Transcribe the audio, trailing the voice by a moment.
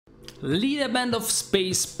lead a band of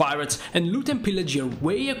space pirates and loot and pillage your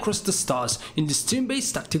way across the stars in this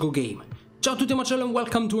turn-based tactical game. Ciao a tutti Marcello and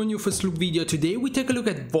welcome to a new first look video. Today we take a look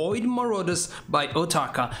at Void Marauders by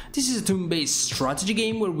Autarca. This is a turn-based strategy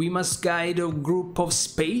game where we must guide a group of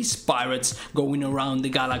space pirates going around the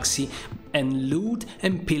galaxy and loot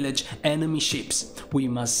and pillage enemy ships. We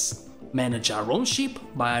must manage our own ship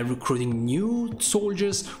by recruiting new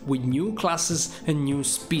soldiers with new classes and new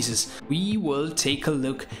species. We will take a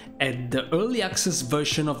look at the early access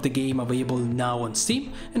version of the game available now on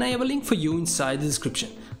Steam, and I have a link for you inside the description.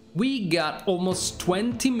 We got almost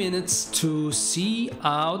 20 minutes to see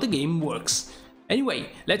how the game works. Anyway,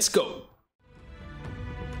 let's go!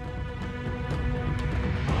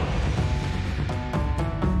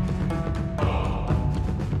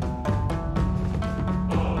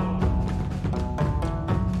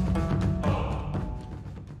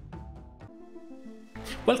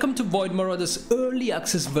 Welcome to Void Marauders early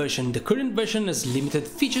access version. The current version has limited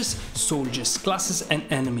features, soldiers, classes and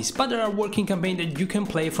enemies, but there are working campaigns that you can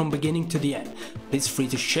play from beginning to the end. Please free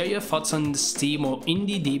to share your thoughts on the Steam or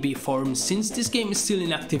IndieDB forums since this game is still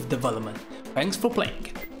in active development. Thanks for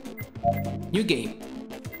playing. New game.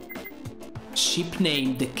 Ship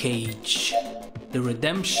name The Cage. The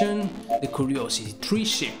Redemption, The Curiosity. 3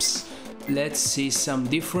 ships. Let's see some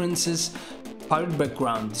differences. Pirate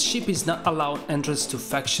background. The ship is not allowed entrance to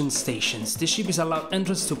faction stations. The ship is allowed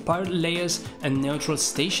entrance to pirate layers and neutral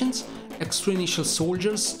stations. Extra initial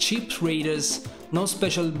soldiers, cheap raiders, no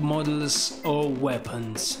special models or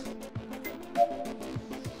weapons.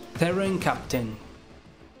 Terran captain.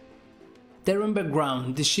 Terran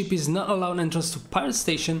background. The ship is not allowed entrance to pirate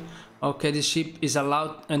station. Okay, the ship is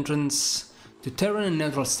allowed entrance to Terran and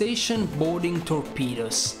neutral station. Boarding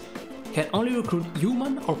torpedoes. Can only recruit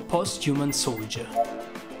human or post-human soldier.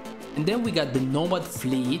 And then we got the Nomad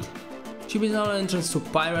fleet. Ship is allowed entrance to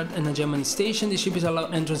pirate and hegemony station. The ship is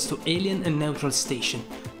allowed entrance to alien and neutral station.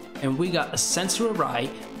 And we got a sensor array,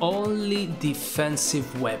 only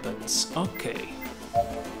defensive weapons. Okay.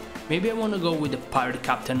 Maybe I want to go with the pirate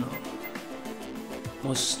captain.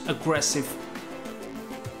 Most aggressive.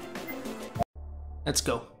 Let's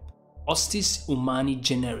go. Hostis Humani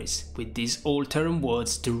Generis. With these old Terran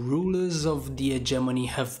words, the rulers of the hegemony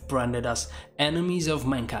have branded us enemies of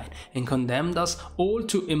mankind and condemned us all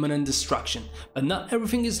to imminent destruction. But not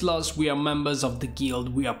everything is lost. We are members of the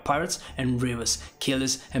guild. We are pirates and rivers,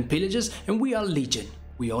 killers and pillagers, and we are legion.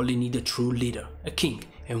 We only need a true leader, a king,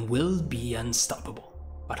 and we'll be unstoppable.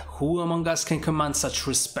 But who among us can command such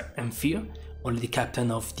respect and fear? Only the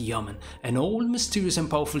captain of the Omen, an old, mysterious and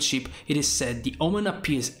powerful ship. It is said the Omen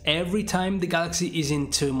appears every time the galaxy is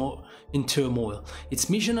in turmoil. Its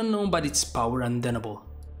mission unknown, but its power undeniable.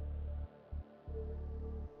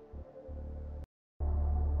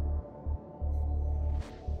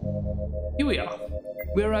 Here we are.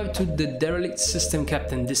 We arrived to the derelict system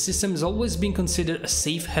captain. This system has always been considered a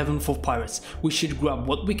safe haven for pirates. We should grab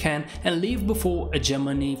what we can and leave before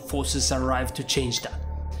hegemony forces arrive to change that.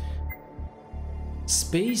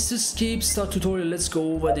 Space escape start tutorial. Let's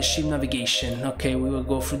go over the ship navigation. Okay, we will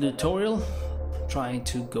go through the tutorial, trying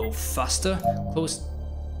to go faster. Close.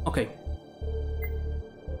 Okay,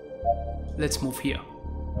 let's move here.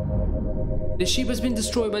 The ship has been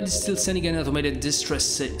destroyed, but is still sending an automated distress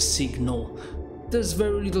signal. There's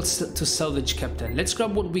very little to salvage, Captain. Let's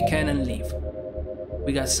grab what we can and leave.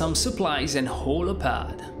 We got some supplies and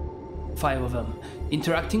holopad. 5 of them.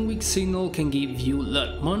 Interacting with signal can give you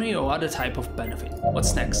luck, money or other type of benefit.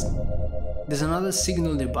 What's next? There's another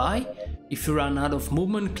signal nearby. If you run out of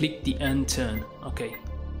movement, click the end turn. Okay.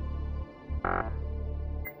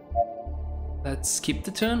 Let's skip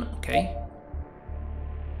the turn. Okay.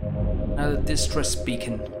 Another distress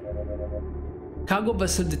beacon. Cargo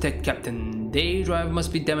vessel detect captain. Their drive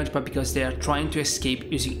must be damaged, but because they are trying to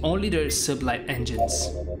escape using only their sublight engines.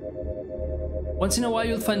 Once in a while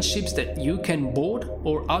you'll find ships that you can board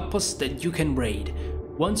or outposts that you can raid.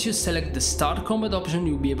 Once you select the start combat option,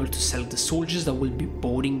 you'll be able to select the soldiers that will be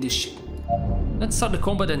boarding this ship. Let's start the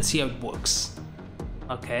combat and see how it works.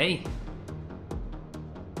 Okay.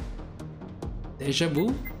 Deja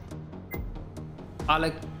vu.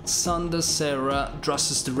 Alexander Serra,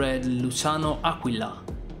 Drussus the Red, Luciano Aquila,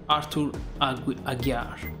 Arthur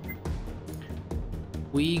Aguiar.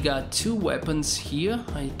 We got 2 weapons here.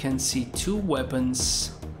 I can see 2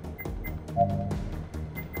 weapons.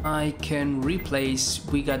 I can replace.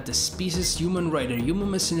 We got the species human rider,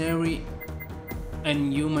 human mercenary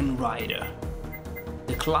and human rider.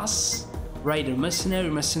 The class rider, mercenary,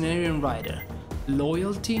 mercenary and rider.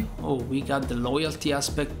 Loyalty. Oh, we got the loyalty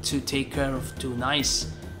aspect to take care of too.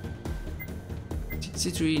 Nice.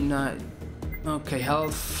 C3, okay,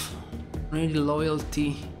 health. Community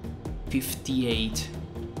loyalty 58.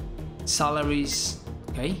 Salaries,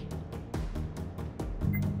 okay.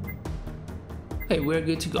 Okay, we're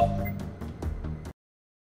good to go.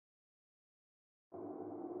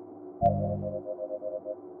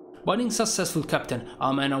 Boarding successful, Captain.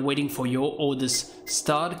 Our men are waiting for your orders.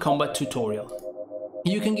 Start combat tutorial.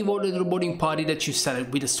 You can give order to the boarding party that you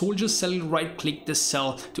select. With the soldier's cell, right-click the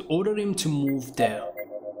cell to order him to move there.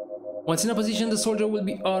 Once in a position, the soldier will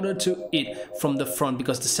be ordered to it from the front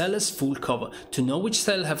because the cell has full cover. To know which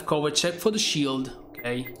cell have cover, check for the shield.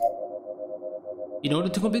 Okay. In order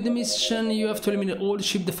to complete the mission, you have to eliminate all the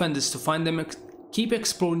ship defenders. To find them, keep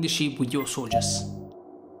exploring the ship with your soldiers.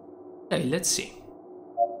 Okay, let's see.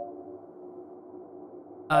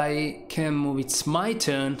 I can move, it's my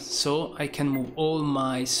turn, so I can move all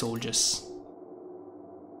my soldiers.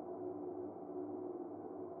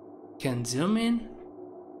 Can zoom in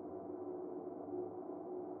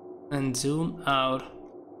and zoom out.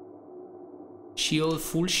 Shield,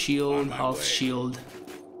 full shield, half shield.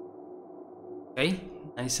 Okay,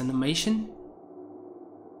 nice animation.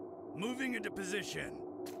 Moving into position.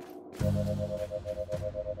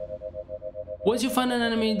 Once you find an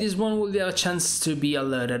enemy, this one will have a chance to be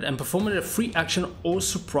alerted and perform a free action or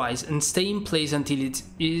surprise and stay in place until it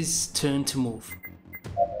is turn to move.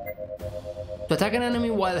 To attack an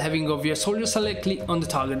enemy while having of your soldier select click on the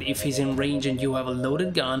target if he's in range and you have a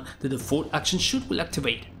loaded gun, the default action shoot will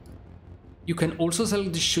activate. You can also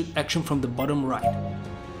select the shoot action from the bottom right.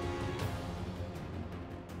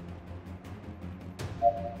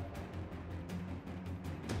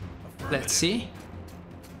 Let's see.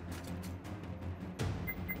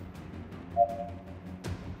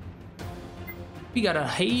 We got a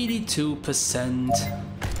 82%.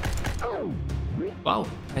 Wow,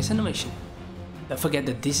 nice animation. Don't forget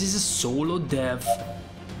that this is a solo dev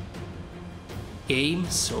game,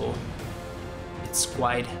 so it's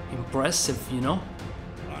quite impressive, you know?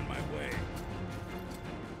 On my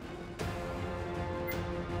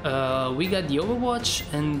way. We got the Overwatch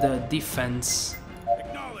and the defense.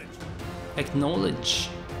 Acknowledge.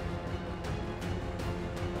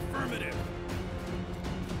 Affirmative.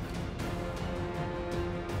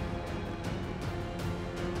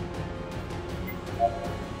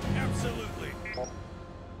 Absolutely.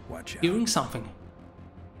 Watch out. Hearing something.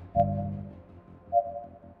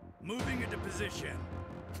 Moving into position.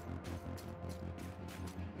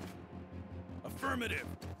 Affirmative.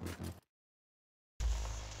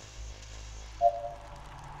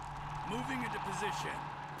 Moving into position.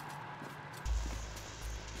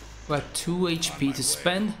 We have 2 HP to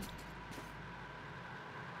spend.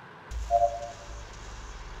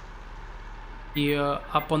 Here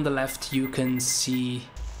up on the left you can see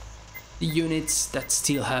the units that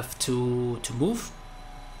still have to move.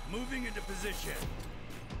 Moving into position.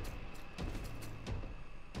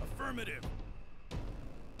 Affirmative.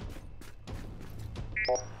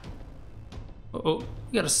 Uh-oh,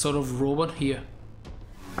 we got a sort of robot here.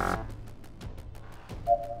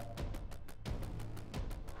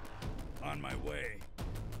 On my way.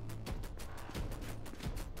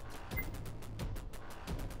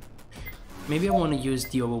 Maybe I want to use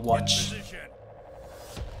the Overwatch.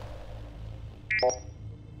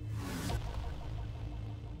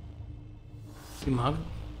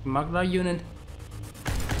 Mark that unit.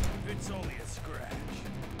 It's only a scratch.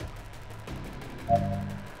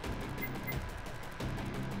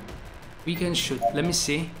 We can shoot. Let me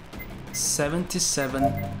see.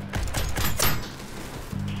 77.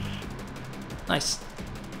 Nice.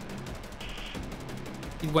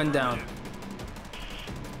 It went down.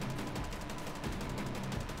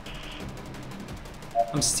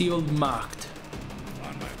 I'm still marked.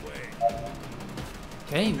 On my way.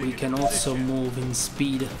 Okay, we can also move in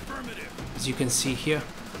speed, as you can see here.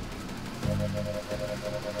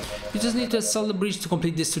 You just need to assault the bridge to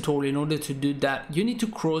complete this tutorial. In order to do that, you need to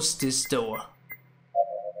cross this door.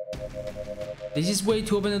 The easiest way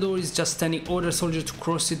to open the door is just standing order soldier to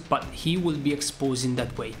cross it, but he will be exposed in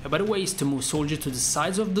that way. A better way is to move soldier to the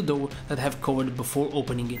sides of the door that have covered before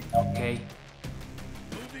opening it, okay?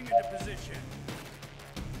 Moving into position.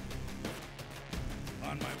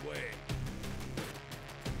 On my way.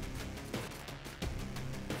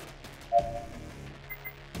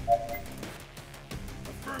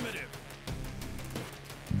 Affirmative.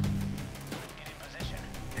 In position.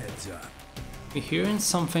 Heads up. We're hearing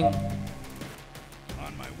something.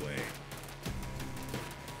 On my way.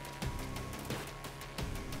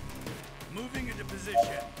 Moving into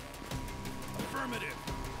position. Affirmative.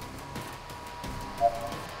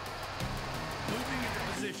 Moving into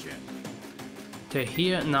position. They're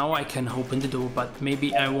here. Now I can open the door, but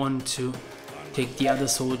maybe I want to take the other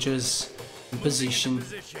soldiers in position.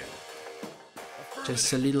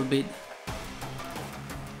 Just a little bit.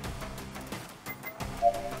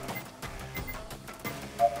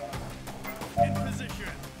 In position.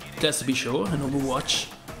 Just to be sure, an Overwatch.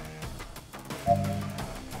 On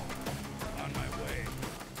my way.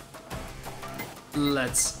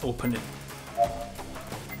 Let's open it.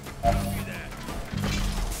 Copy that.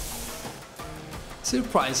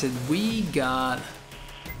 Surprised, we got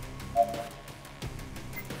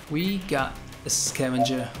a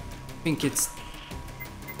scavenger. I think it's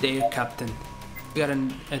their captain. We got a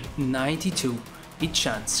 92 hit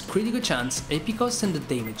chance, critical chance, AP cost and the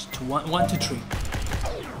damage to 1 to 3.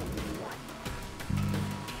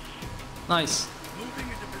 Nice. Moving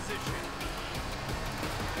into position.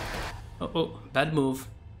 Oh, bad move.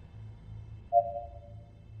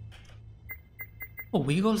 Oh,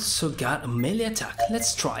 we also got a melee attack.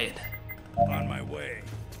 Let's try it. On my way.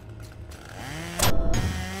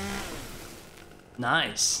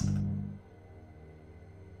 Nice.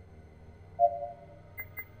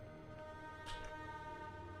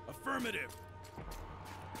 Affirmative.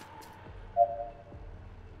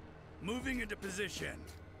 Moving into position.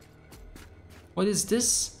 What is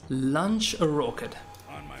this? Launch a rocket.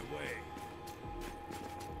 On my way.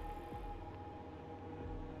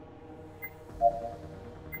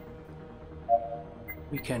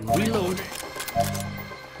 We can reload.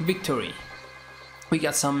 Victory. We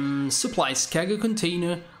got some supplies, cargo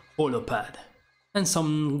container, holopad, and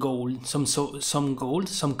some gold, some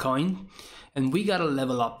coin, and we gotta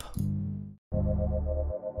level up.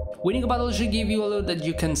 Winning a battle should give you a lot that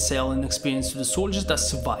you can sell and experience to the soldiers that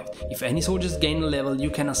survived. If any soldiers gain a level, you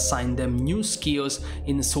can assign them new skills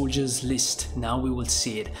in the soldiers list. Now we will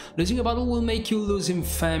see it. Losing a battle will make you lose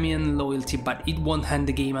infamy and loyalty, but it won't end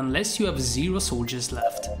the game unless you have 0 soldiers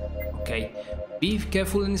left. Okay, be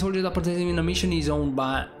careful, any soldier that participates in a mission is owned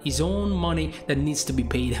by his own money that needs to be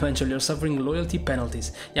paid. Eventually you're suffering loyalty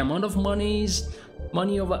penalties. The amount of money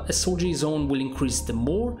of a soldier is owned will increase the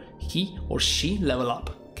more he or she level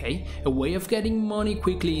up. Okay, a way of getting money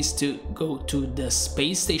quickly is to go to the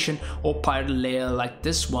space station or pirate lair like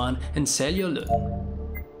this one and sell your loot.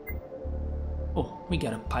 Oh, we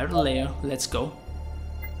got a pirate lair, let's go.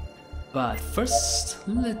 But first,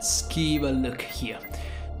 let's give a look here.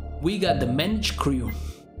 We got the managed crew.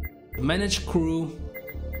 The managed crew.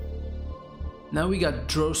 Now we got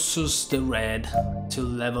Drusus the Red to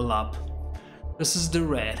level up. Drusus the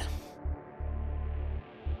Red.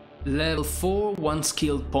 Level 4, 1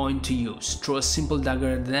 skill point to use. Throw a simple dagger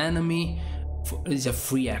at the enemy. It's a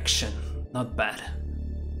free action, not bad.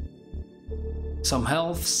 Some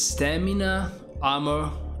health, stamina,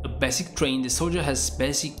 armor, a basic train. The soldier has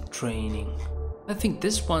basic training. I think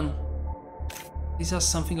this one, these are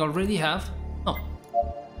something I already have. Oh.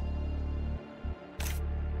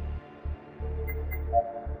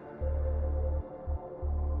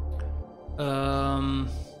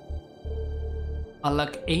 I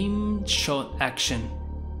like aim shot action,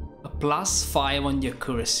 a +5 on the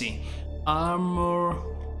accuracy, armor,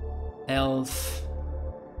 health.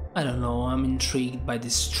 I don't know, I'm intrigued by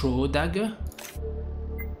this straw dagger.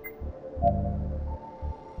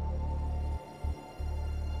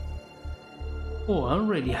 Oh, I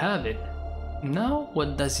already have it. Now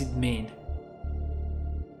what does it mean?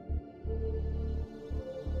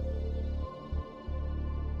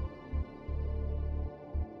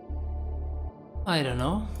 I don't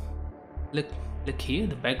know. Look here,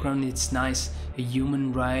 the background is nice. A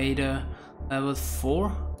human rider, level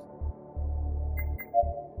 4.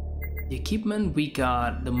 The equipment, we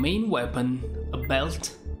got the main weapon, a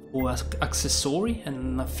belt or accessory,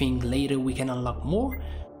 and I think later we can unlock more,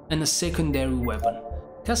 and a secondary weapon.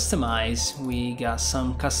 Customize, we got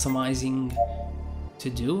some customizing to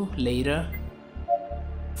do later.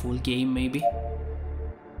 Full game maybe.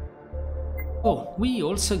 Oh, we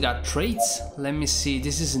also got traits. Let me see,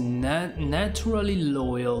 this is naturally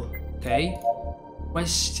loyal, okay?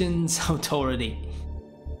 Questions authority.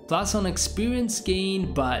 Plus on experience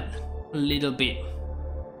gain, but a little bit.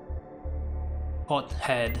 Hot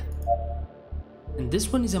head. And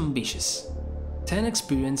this one is ambitious. 10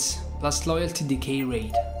 experience plus loyalty decay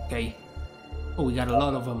rate, okay? Oh, we got a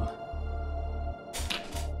lot of them.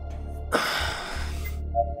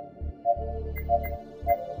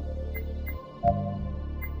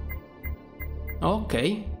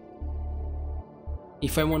 Okay.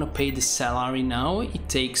 If I want to pay the salary now, it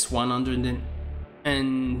takes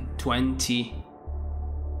 120.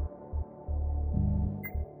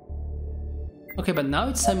 Okay, but now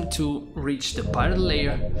it's time to reach the pirate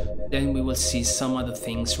layer. Then we will see some other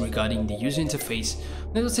things regarding the user interface.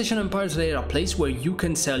 Naval station and pirate layer are places where you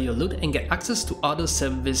can sell your loot and get access to other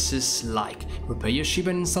services like repair your ship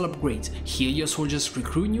and install upgrades, heal your soldiers,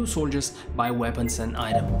 recruit new soldiers, buy weapons and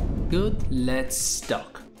items. Good, let's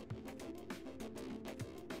dock.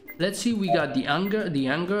 Let's see, we got the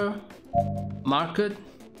anger market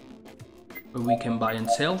where we can buy and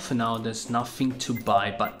sell. For now there's nothing to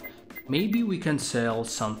buy, but maybe we can sell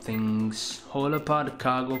some things. Holopod,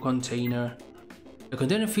 cargo container. A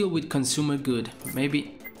container filled with consumer good.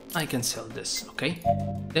 Maybe I can sell this, okay?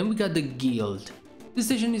 Then we got the guild. This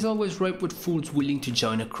station is always ripe with fools willing to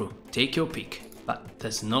join a crew. Take your pick. But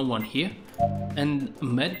there's no one here. And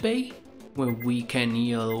med bay, where we can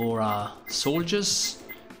heal our soldiers.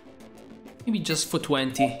 Maybe just for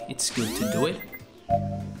 20, it's good to do it.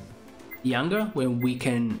 The hangar, where we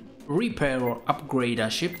can repair or upgrade our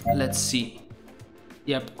ship. Let's see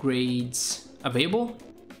the upgrades available.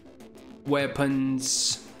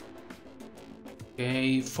 Weapons,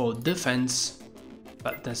 okay, for defense,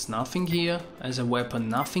 but there's nothing here. As a weapon,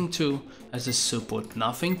 nothing too. As a support,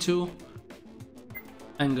 nothing too.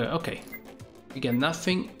 Anger, okay, we get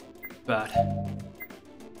nothing, but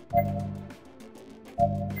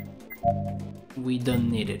we don't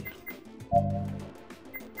need it.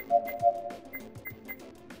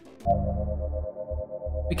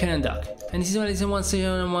 We can undock. Any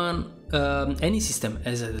system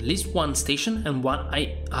has at least one station and one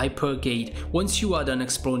hyper gate. Once you are done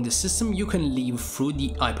exploring the system, you can leave through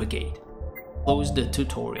the hyper gate. Close the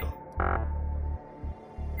tutorial.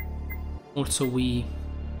 Also, we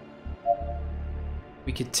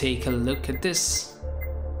could take a look at this,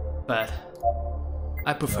 but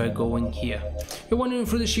I prefer going here. You're wandering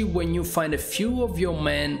through the ship when you find a few of your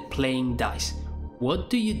men playing dice. What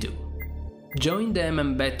do you do? Join them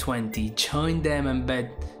and bet 20. Join them and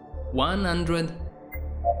bet 100.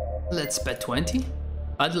 Let's bet 20.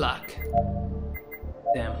 Bad luck.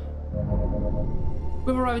 Damn.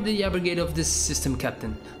 We've arrived at the upper gate of this system,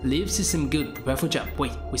 Captain. Leave system good. Prepare for jump.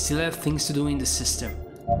 Wait, we still have things to do in the system.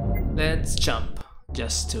 Let's jump,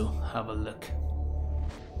 just to have a look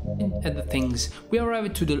at the things. We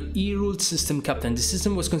arrived to the E-ruled system, Captain. The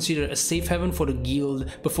system was considered a safe haven for the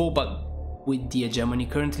guild before, but with the Germany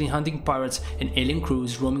currently hunting pirates and alien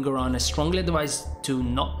crews roaming around, I strongly advise to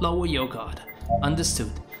not lower your guard.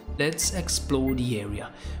 Understood. Let's explore the area.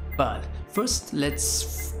 But first,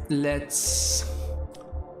 let's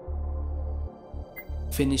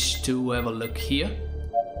finish to have a look here.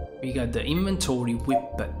 We got the inventory whip,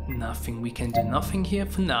 but nothing. We can do nothing here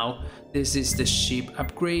for now. This is the ship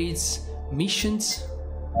upgrades, missions,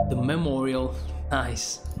 the memorial.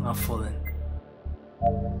 Nice, not fallen.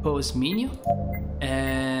 Pause menu,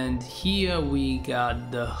 and here we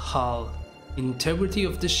got the hull, integrity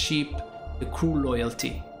of the ship, the crew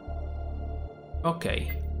loyalty.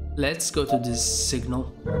 Okay, let's go to this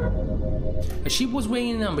signal. A ship was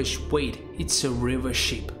waiting in ambush. Wait, it's a river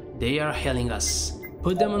ship. They are hailing us.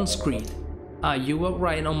 Put them on screen. Ah, you were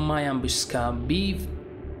right on my ambush, Scab. Be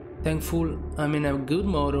thankful I'm in a good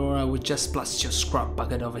mode, or I would just blast your scrap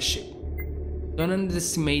bucket of a ship. Don't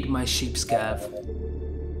underestimate my ship, Scav.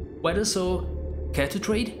 Whether so, care to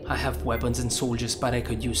trade? I have weapons and soldiers, but I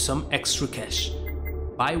could use some extra cash.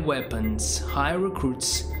 Buy weapons, hire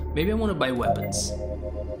recruits. Maybe I want to buy weapons.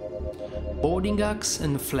 Boarding axe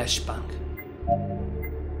and flashbang.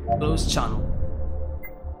 Close channel.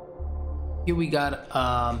 Here we got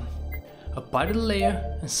a pirate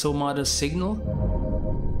layer and some other signal.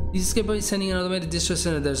 This is capable of sending an automated distress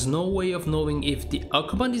center. There's no way of knowing if the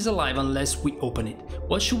occupant is alive unless we open it.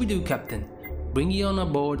 What should we do, Captain? Bring it on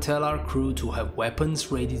aboard, tell our crew to have weapons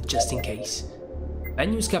ready just in case. Bad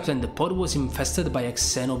news, Captain, the pod was infested by a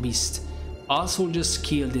Xenobeast. Our soldiers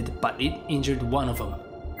killed it, but it injured one of them.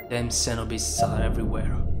 Damn Xenobeasts are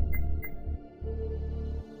everywhere.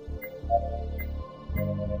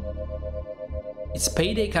 It's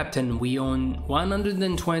payday, Captain. We own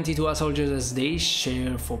 120 to our soldiers as they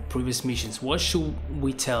share for previous missions. What should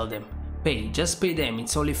we tell them? Pay, just pay them.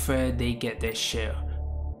 It's only fair they get their share.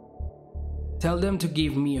 Tell them to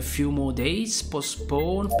give me a few more days,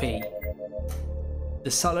 postpone pay.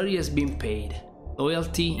 The salary has been paid.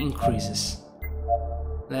 Loyalty increases.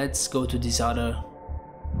 Let's go to this other.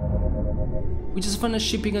 We just found a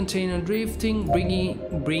shipping container drifting,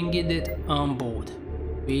 bringing it on board.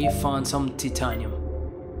 We found some titanium.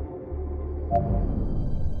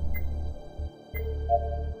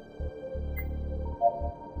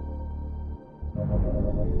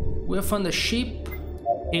 We have found a ship.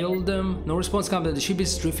 Hail them. No response, Captain. The ship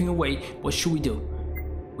is drifting away. What should we do?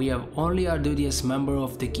 We have only our duty as member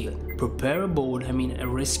of the guild. Prepare a boat, a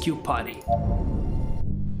rescue party.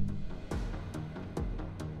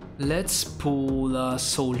 Let's pull our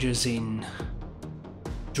soldiers in.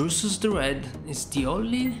 Drusus the Red is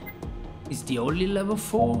the only level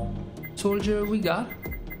 4 soldier we got?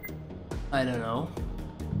 I don't know.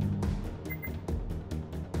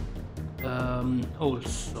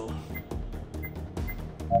 Also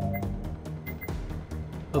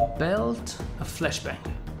a belt, a flashbang,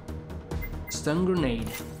 stun grenade.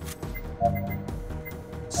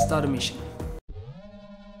 Start a mission.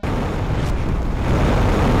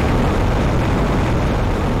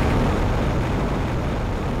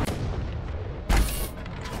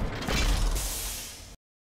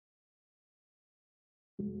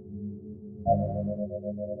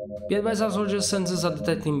 Be advised, our soldier sensors are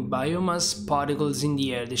detecting biomass particles in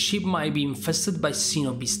the air. The ship might be infested by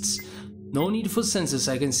xenobeasts. No need for sensors,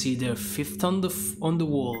 I can see their fifth on the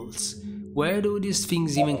walls. Where do these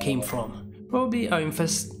things even came from? Probably an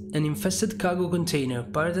infested cargo container.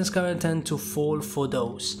 Pirates can tend to fall for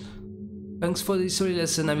those. Thanks for the history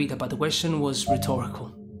lesson, Avita, but the question was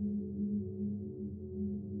rhetorical.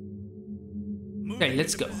 Okay,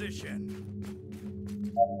 let's go.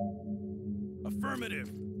 Affirmative.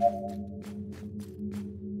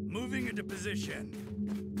 Moving into position.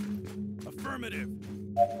 Affirmative.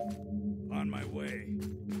 On my way.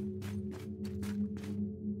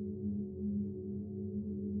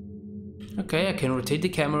 Okay, I can rotate the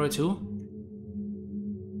camera too.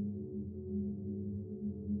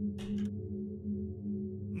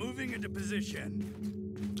 Moving into position.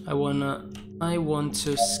 I want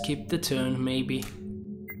to skip the turn, maybe.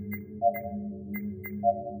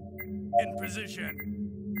 In position.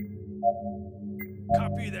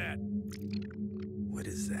 Copy that. What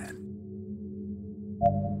is that?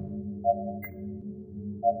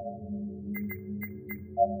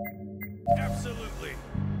 Absolutely.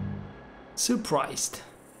 Surprised.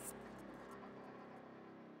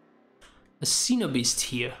 A xenobeast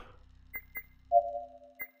here.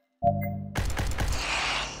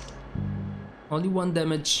 Only 1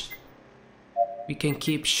 damage. We can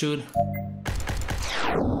keep shoot.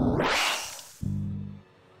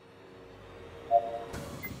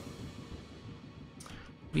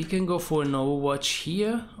 We can go for an overwatch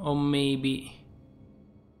here, or maybe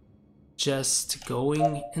just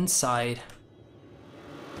going inside.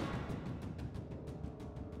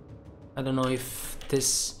 I don't know if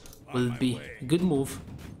this will be a good move.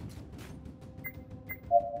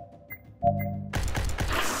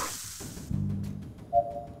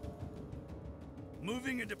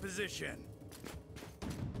 Moving into position.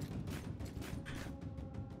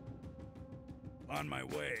 On my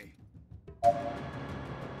way.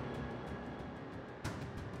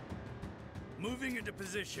 Moving into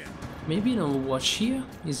position. Maybe an overwatch here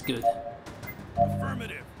is good.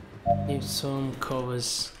 Affirmative. Need some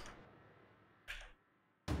covers.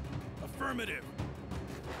 Affirmative.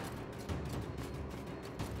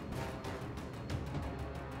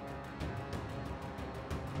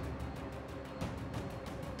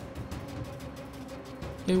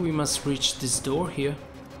 Okay, we must reach this door here.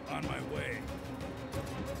 On my way.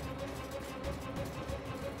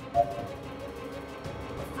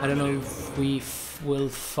 I don't know if we will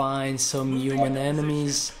find some human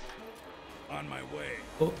enemies. On my way.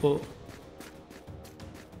 Oh.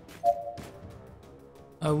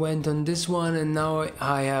 I went on this one and now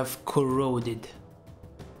I have corroded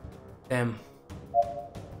them.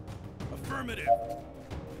 Affirmative.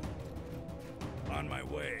 On my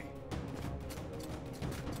way.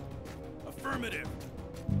 Affirmative.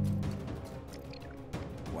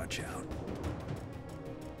 Watch out.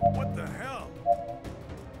 What the hell?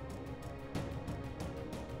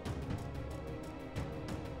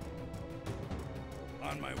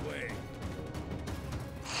 On my way.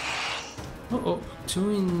 Uh-oh, 2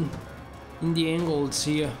 in the angles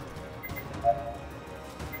here.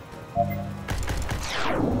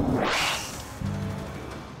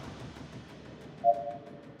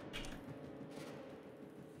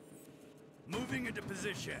 Moving into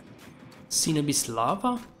position. Xenobeast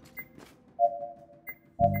lava?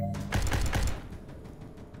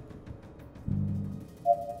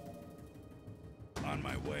 On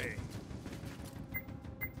my way.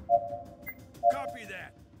 Copy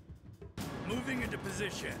that. Moving into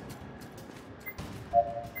position.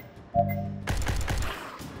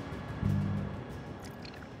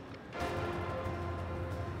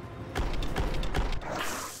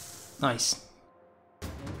 Nice.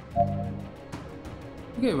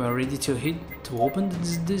 Okay, we're ready to open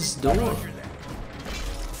this door. Roger that.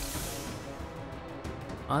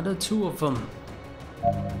 Other 2 of them.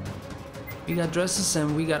 We got dresses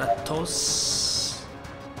and we got a toss.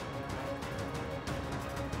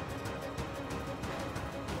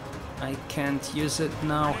 I can't use it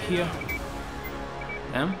now here.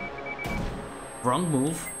 Damn. Wrong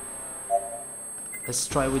move. Let's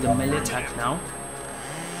try with a melee attack now.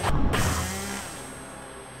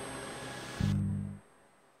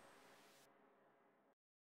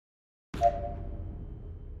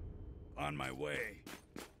 On my way.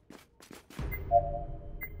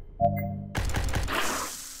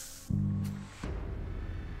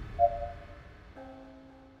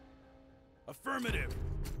 Affirmative.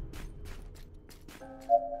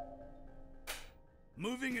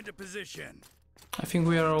 Moving into position. I think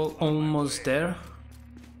we are all almost there.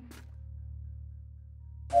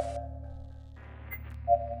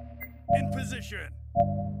 In position.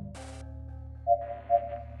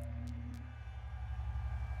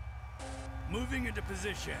 Moving into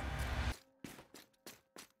position.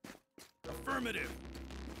 Affirmative.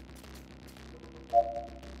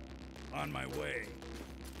 On my way.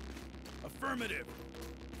 Affirmative.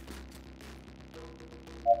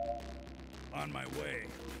 On my way.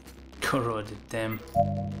 Corroded them.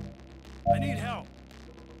 I need help.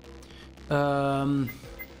 How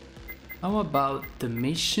about the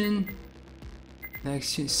mission?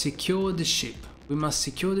 Next, secure the ship. We must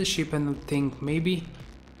secure the ship, and I think maybe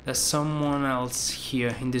there's someone else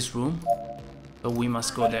here in this room. So we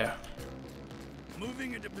must go there.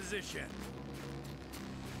 Moving into position.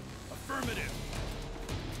 Affirmative.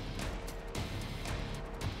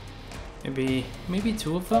 Maybe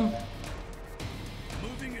two of them.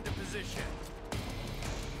 Moving into position.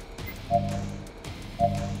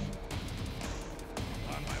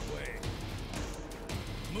 On my way.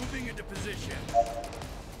 Moving into position.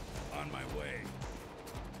 On my way.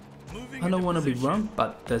 Moving. I don't want to be wrong,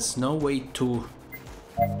 but there's no way to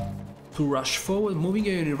rush forward. Moving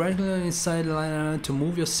your unit right inside the line to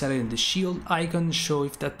move your cell in the shield icon. Show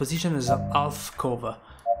if that position is a half cover.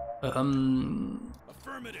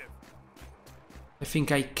 Affirmative. I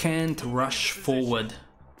think I can't rush forward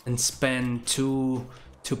and spend two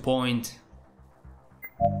point.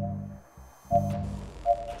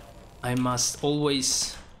 I must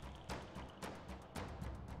always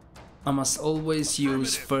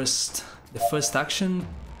use the first action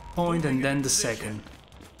point and then the second,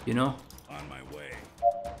 you know? On my way.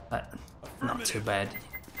 But not too bad.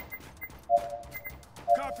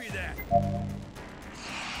 Copy that.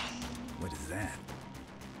 What is that?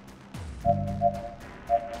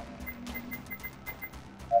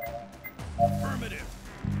 Affirmative.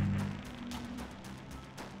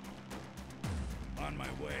 On my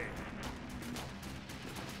way.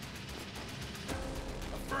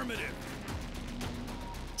 Affirmative.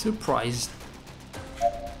 Surprised.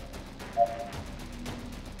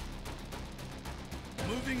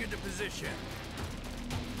 Moving into position.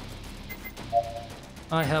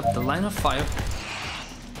 I have the line of fire.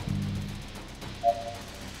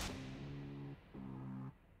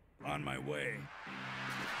 On my way.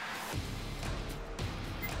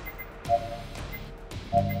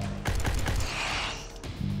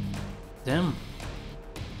 Damn.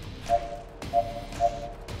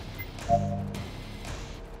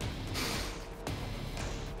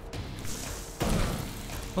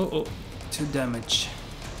 Oh, 2 damage.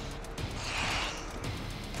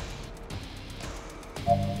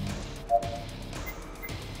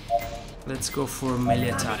 Let's go for a melee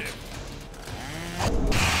attack.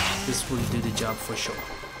 This will do the job for sure.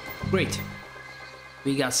 Great.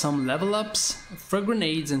 We got some level ups, frag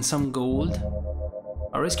grenades and some gold.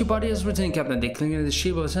 Our rescue party has returned, Captain. They cleaned the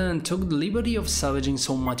ship and took the liberty of salvaging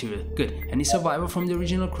some material. Good. Any survivor from the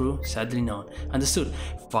original crew? Sadly none. Understood.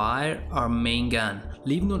 Fire our main gun.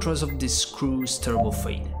 Leave no trace of this crew's terrible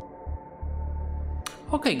fate.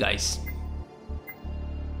 Okay, guys.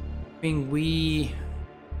 I think we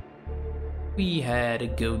had a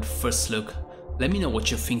good first look. Let me know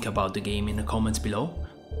what you think about the game in the comments below.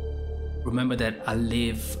 Remember that I'll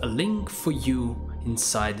leave a link for you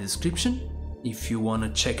inside the description if you want to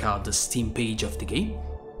check out the Steam page of the game.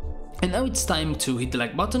 And now it's time to hit the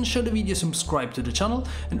like button, share the video, subscribe to the channel,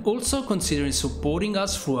 and also consider supporting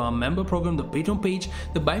us through our member program, the Patreon page,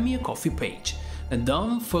 the Buy Me a Coffee page. And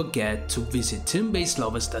don't forget to visit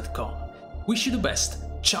turnbasedlovers.com. Wish you the best.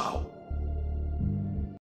 Ciao!